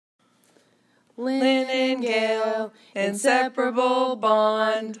Lin and Gail, inseparable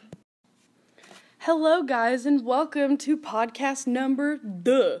bond. Hello, guys, and welcome to podcast number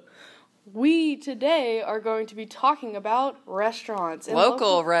Duh. We today are going to be talking about restaurants. And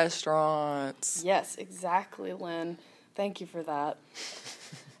Local restaurants. Yes, exactly, Lynn. Thank you for that.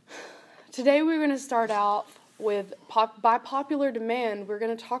 Today we're going to start out with, by popular demand, we're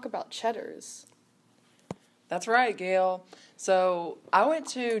going to talk about Cheddar's. That's right, Gail. So I went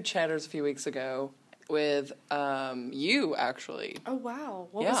to Cheddar's a few weeks ago with you, actually. Oh, wow.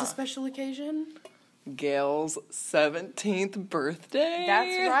 What was the special occasion? Gail's 17th birthday.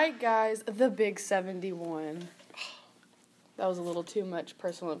 That's right, guys. The big 71. That was a little too much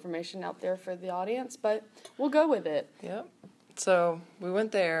personal information out there for the audience, but we'll go with it. Yep. So we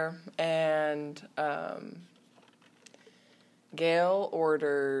went there, and Gail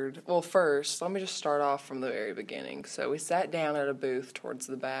ordered, well, first, let me just start off from the very beginning. So we sat down at a booth towards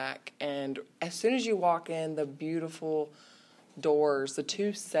the back, and as soon as you walk in, the beautiful doors, the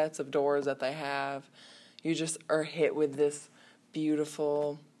two sets of doors that they have, you just are hit with this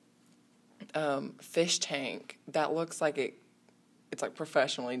beautiful fish tank that looks like it's like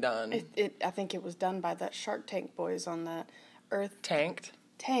professionally done. I think it was done by that Shark Tank boys on that Earth. Tanked,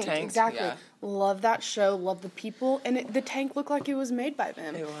 exactly. Yeah. Love that show, love the people, and the tank looked like it was made by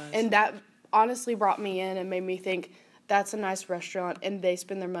them. It was. And that honestly brought me in and made me think, that's a nice restaurant, and they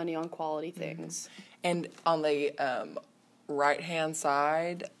spend their money on quality things. And on the right-hand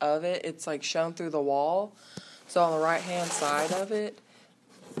side of it, it's like shown through the wall. So on the right-hand side of it,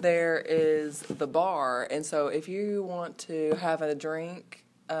 there is the bar. And so if you want to have a drink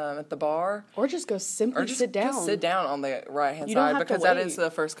at the bar, or just go simply sit down. Just sit down on the right-hand side, because that is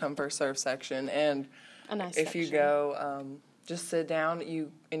the first come, first serve section. And a nice if section. you go just sit down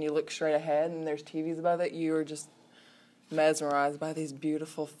and you look straight ahead and there's TVs above it, you are just mesmerized by these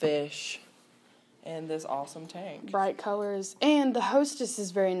beautiful fish and this awesome tank. Bright colors. And the hostess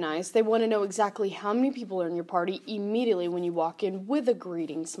is very nice. They want to know exactly how many people are in your party immediately when you walk in with a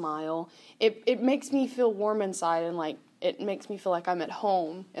greeting smile. It makes me feel warm inside, and like it makes me feel like I'm at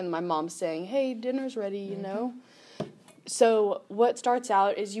home and my mom's saying, hey, dinner's ready, you know? So what starts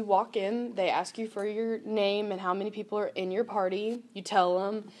out is you walk in, they ask you for your name and how many people are in your party. You tell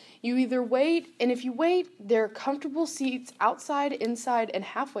them. You either wait, and if you wait, there are comfortable seats outside, inside, and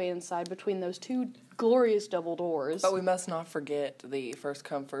halfway inside between those two glorious double doors. But we must not forget the first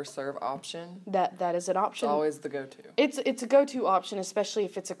come, first serve option. That is an option. It's always the go-to. It's a go-to option, especially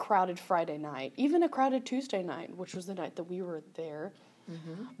if it's a crowded Friday night. Even a crowded Tuesday night, which was the night that we were there.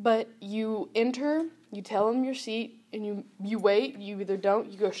 Mm-hmm. But you enter, you tell them your seat, and you wait. You either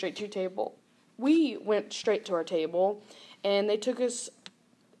don't, you go straight to your table. We went straight to our table, and they took us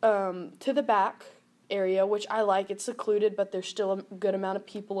to the back area, which I like. It's secluded, but there's still a good amount of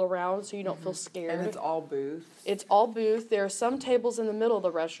people around, so you don't feel scared. And it's all booths. It's all booth. There are some tables in the middle of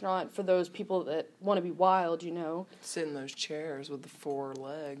the restaurant for those people that want to be wild, you know. Sit in those chairs with the four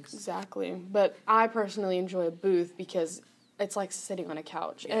legs. Exactly. But I personally enjoy a booth because it's like sitting on a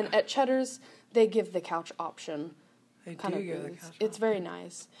couch. Yeah. And at Cheddar's, they give the couch option. They do give the couch option. It's very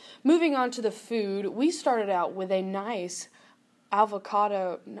nice. Moving on to the food, we started out with a nice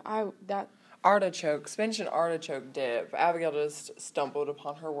avocado. Artichoke, spinach and artichoke dip. Abigail just stumbled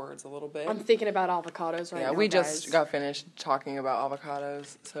upon her words a little bit. I'm thinking about avocados right now, we guys. just got finished talking about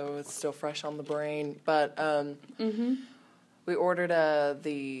avocados, so it's still fresh on the brain. But we ordered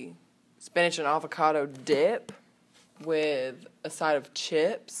the spinach and avocado dip with a side of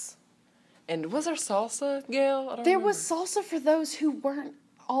chips. And was there salsa, Gail? There was salsa for those who weren't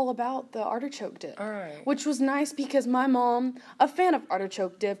all about the artichoke dip. All right. Which was nice because my mom, a fan of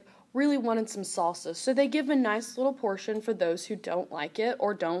artichoke dip, really wanted some salsa. So they give a nice little portion for those who don't like it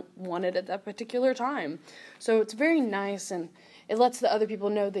or don't want it at that particular time. So it's very nice, and it lets the other people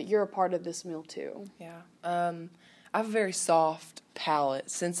know that you're a part of this meal too. Yeah. I have a very soft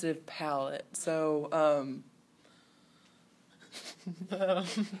palate, sensitive palate. So,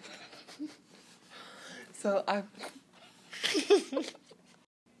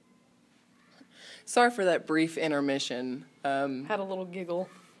 sorry for that brief intermission. Had a little giggle.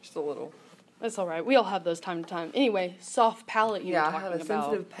 Just a little. That's all right. We all have those time to time. Anyway, soft palate you were talking about. Yeah, I have a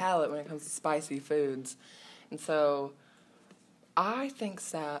sensitive palate when it comes to spicy foods. And so I think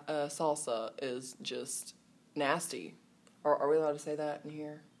salsa is just nasty. Are we allowed to say that in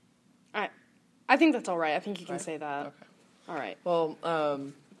here? I think that's all right. I think you can say that. Okay. All right. Well,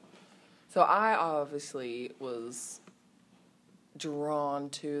 so I obviously was drawn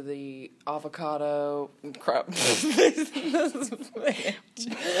to the avocado crap. The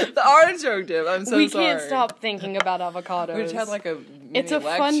artichoke dip. I'm so sorry. We can't stop thinking about avocado. We just had like a It's a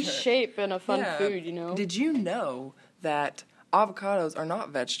lecture. fun shape and a fun Yeah. food, you know? Did you know that avocados are not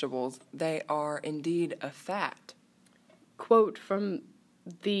vegetables? They are indeed a fat. Quote from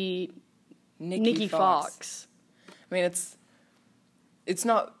the Nikki Fox. I mean, it's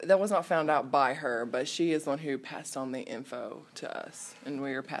not, that was not found out by her, but she is the one who passed on the info to us, and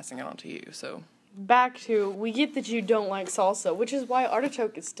we are passing it on to you, so. Back to, we get that you don't like salsa, which is why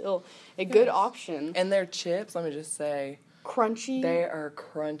artichoke is still a good option. And their chips, let me just say, Crunchy. they are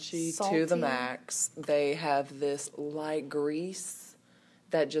crunchy Salty. to the max. They have this light grease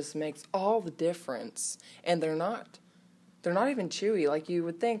that just makes all the difference. And they're not even chewy. Like, you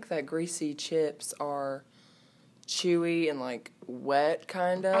would think that greasy chips are chewy and, like, wet,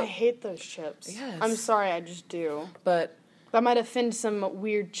 kind of. I hate those chips. Yes. I'm sorry, I just do. But That might offend some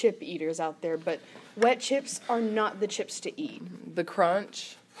weird chip eaters out there, but wet chips are not the chips to eat. the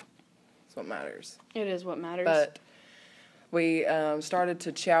crunch is what matters. It is what matters. But we started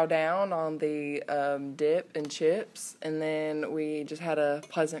to chow down on the dip and chips, and then we just had a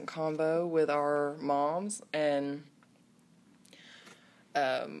pleasant combo with our moms, and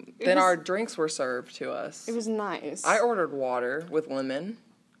then our drinks were served to us. It was nice. I ordered water with lemon.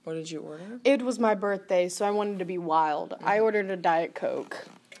 What did you order? It was my birthday, so I wanted to be wild. I ordered a Diet Coke.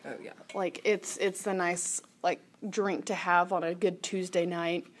 Oh, yeah. Like, it's the nice, like, drink to have on a good Tuesday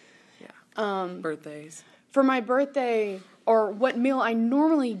night. Yeah. Birthdays. For my birthday, or what meal I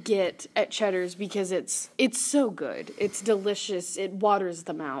normally get at Cheddar's, because it's so good. It's delicious. It waters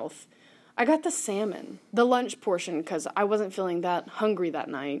the mouth. I got the salmon, the lunch portion, because I wasn't feeling that hungry that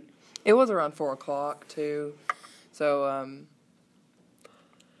night. It was around 4 o'clock, too. So,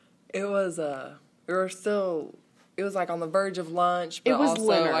 it was, it was like on the verge of lunch, but It was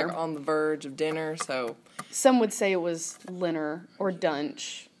also dinner. like on the verge of dinner, so. Some would say it was Linner or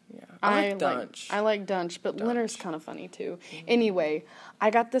Dunch. Yeah, I like Dunch. I like Dunch, but Linner's kind of funny too. Anyway, I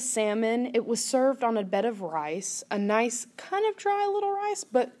got the salmon. It was served on a bed of rice, a nice kind of dry little rice,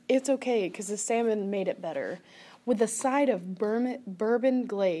 but it's okay because the salmon made it better, with a side of bourbon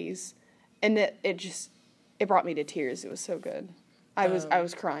glaze, and it brought me to tears. It was so good. I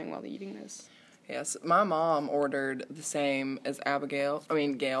was crying while eating this. Yes, my mom ordered the same as Gail,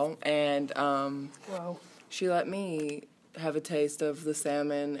 and Whoa. she let me have a taste of the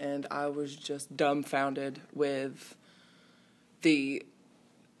salmon, and I was just dumbfounded with the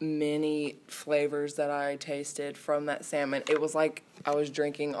many flavors that I tasted from that salmon. It was like I was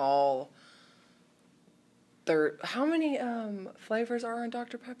drinking all how many flavors are in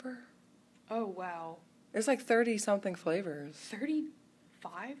Dr. Pepper? Oh, wow. There's like 30-something flavors.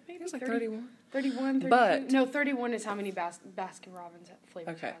 35, maybe? There's like 31. 31, 32? But- No, 31 is how many Baskin-Robbins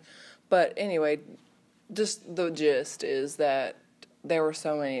flavors Okay. has. But anyway, just the gist is that there were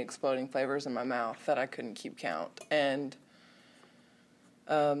so many exploding flavors in my mouth that I couldn't keep count. And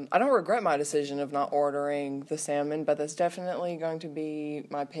I don't regret my decision of not ordering the salmon, but that's definitely going to be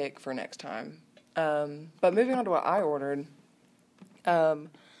my pick for next time. But moving on to what I ordered,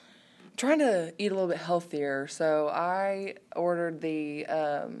 trying to eat a little bit healthier, so I ordered the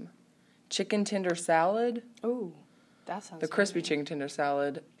chicken tender salad. Ooh, that sounds The crispy chicken tender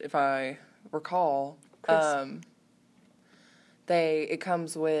salad, if I recall. It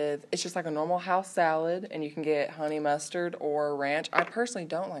comes with, it's just like a normal house salad, and you can get honey mustard or ranch. I personally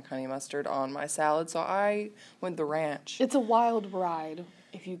don't like honey mustard on my salad, so I went the ranch. It's a wild ride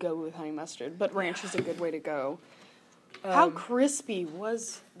if you go with honey mustard, but ranch is a good way to go. How crispy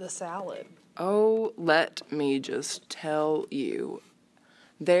was the salad? Oh, let me just tell you,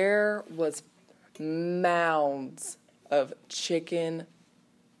 there was mounds of chicken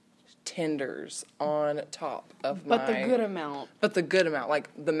tenders on top of But the good amount. But the good amount. Like,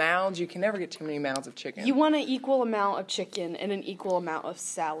 the mounds, you can never get too many mounds of chicken. You want an equal amount of chicken and an equal amount of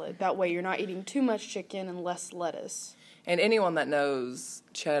salad. That way you're not eating too much chicken and less lettuce. And anyone that knows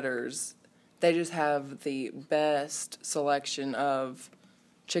Cheddar's, they just have the best selection of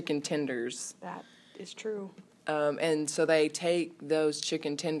chicken tenders. That is true. And so they take those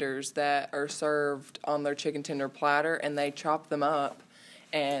chicken tenders that are served on their chicken tender platter, and they chop them up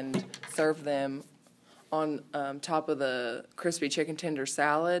and serve them on top of the crispy chicken tender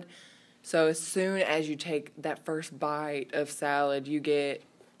salad. So as soon as you take that first bite of salad, you get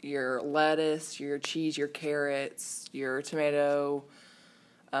your lettuce, your cheese, your carrots, your tomato,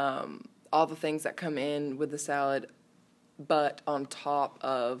 all the things that come in with the salad, but on top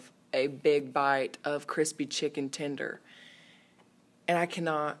of a big bite of crispy chicken tender. And I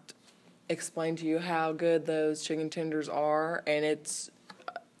cannot explain to you how good those chicken tenders are, and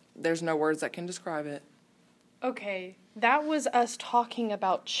there's no words that can describe it. Okay, that was us talking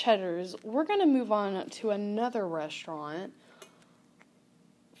about Cheddar's. We're going to move on to another restaurant.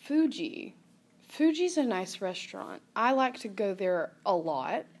 Fuji. Fuji's a nice restaurant. I like to go there a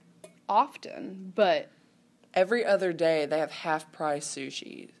lot, often, but Every other day, they have half-price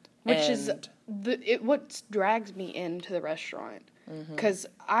sushi. which is what drags me into the restaurant. Because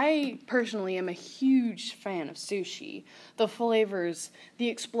I personally am a huge fan of sushi. The flavors, the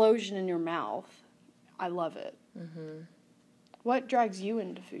explosion in your mouth, I love it. What drags you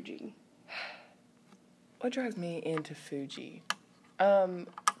into Fuji? What drags me into Fuji?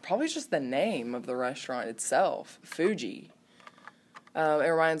 Probably just the name of the restaurant itself, Fuji. It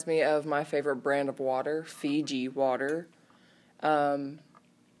reminds me of my favorite brand of water, Fiji water. But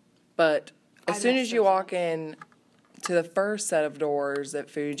as soon as you walk in to the first set of doors at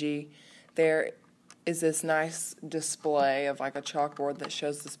Fuji, there is this nice display of like a chalkboard that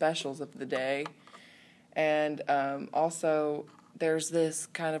shows the specials of the day. And also there's this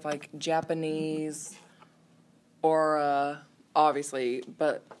kind of like Japanese aura, obviously,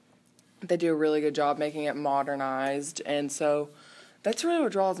 but they do a really good job making it modernized. And so that's really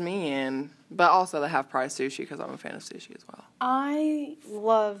what draws me in. But also the half-price sushi, because I'm a fan of sushi as well. I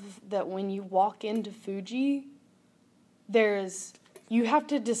love that when you walk into Fuji, you have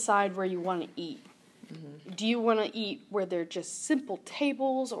to decide where you want to eat. Do you want to eat where they're just simple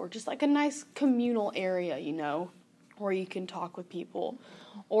tables or just like a nice communal area, where you can talk with people?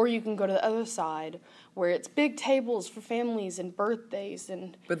 Or you can go to the other side where it's big tables for families and birthdays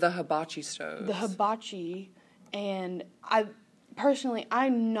and with the hibachi stoves. The hibachi, and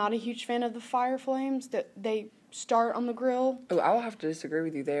I'm not a huge fan of the fire flames that they start on the grill. Oh, I will have to disagree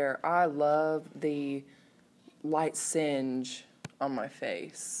with you there. I love the light singe on my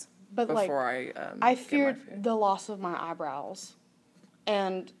face before I feared the loss of my eyebrows,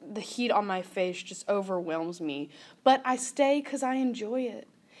 and the heat on my face just overwhelms me. But I stay because I enjoy it.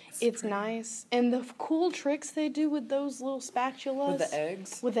 It's nice, and the cool tricks they do with those little spatulas with the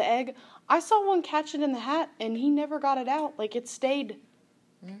eggs. With the egg, I saw one catch it in the hat, and he never got it out. Like it stayed.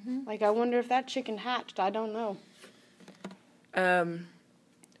 Like I wonder if that chicken hatched. I don't know.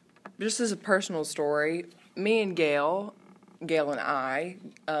 Just as a personal story, me and Gail and I,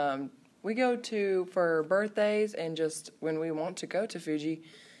 we go for birthdays and just when we want to go to Fuji.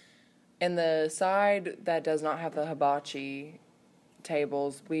 And the side that does not have the hibachi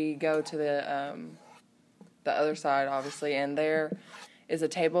tables, we go to the other side, obviously, and there is a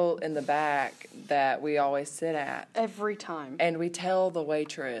table in the back that we always sit at. Every time. And we tell the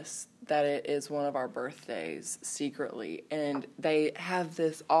waitress that it is one of our birthdays secretly. And they have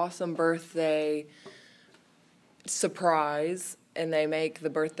this awesome birthday surprise, and they make the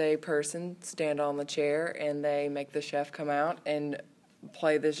birthday person stand on the chair, and they make the chef come out and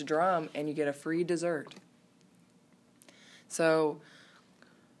play this drum, and you get a free dessert. So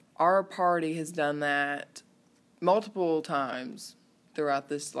our party has done that multiple times throughout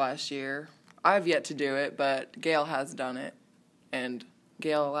this last year. I've yet to do it, but Gail has done it. And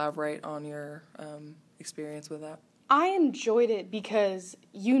Gail, elaborate on your experience with that. I enjoyed it because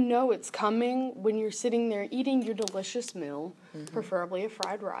you know it's coming when you're sitting there eating your delicious meal, preferably a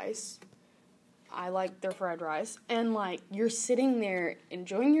fried rice. I like their fried rice. And, you're sitting there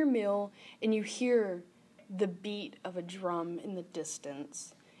enjoying your meal, and you hear the beat of a drum in the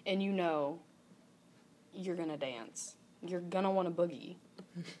distance, and you know you're going to dance. You're going to want to boogie.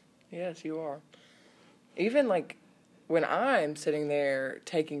 Yes, you are. Even, when I'm sitting there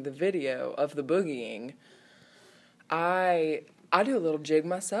taking the video of the boogieing, I do a little jig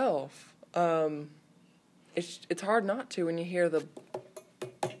myself. It's hard not to when you hear the,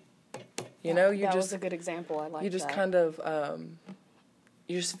 that was a good example. I like that. You just kind of,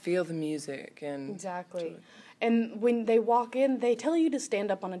 you just feel the music and exactly. And when they walk in, they tell you to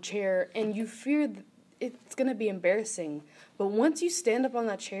stand up on a chair, and you fear it's going to be embarrassing. But once you stand up on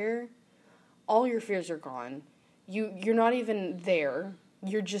that chair, all your fears are gone. You're not even there.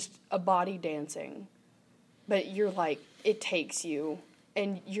 You're just a body dancing. But you're it takes you,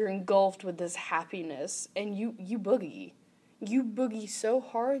 and you're engulfed with this happiness, and you boogie. You boogie so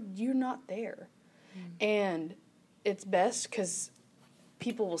hard, you're not there. And it's best because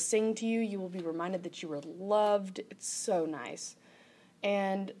people will sing to you. You will be reminded that you were loved. It's so nice.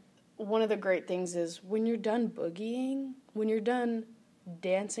 And one of the great things is when you're done boogieing, when you're done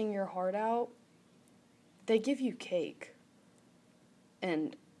dancing your heart out, they give you cake.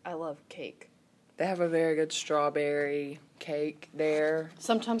 And I love cake. They have a very good strawberry cake there.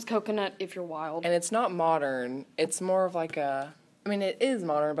 Sometimes coconut if you're wild. And it's not modern. It's more of it is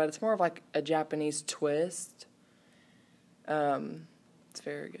modern, but it's more of a Japanese twist. It's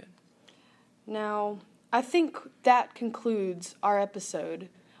very good. Now, I think that concludes our episode.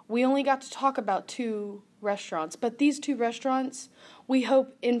 We only got to talk about 2 restaurants, but these 2 restaurants we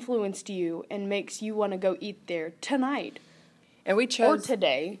hope influenced you and makes you want to go eat there tonight. And we chose... Or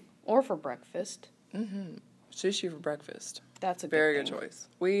today, or for breakfast. Sushi for breakfast. That's a very good choice.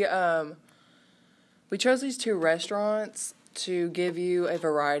 We chose these 2 restaurants to give you a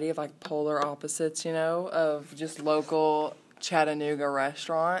variety of like polar opposites, you know, of just local Chattanooga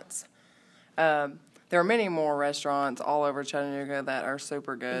restaurants. There are many more restaurants all over Chattanooga that are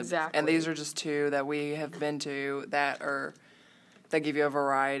super good. Exactly. And these are just 2 that we have been to that give you a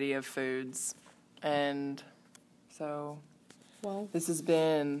variety of foods. And so this has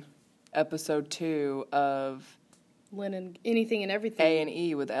been episode 2 of Lin and anything and everything.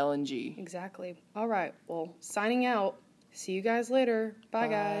 A&E with L&G. Exactly. All right. Well, signing out. See you guys later. Bye.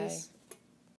 Guys.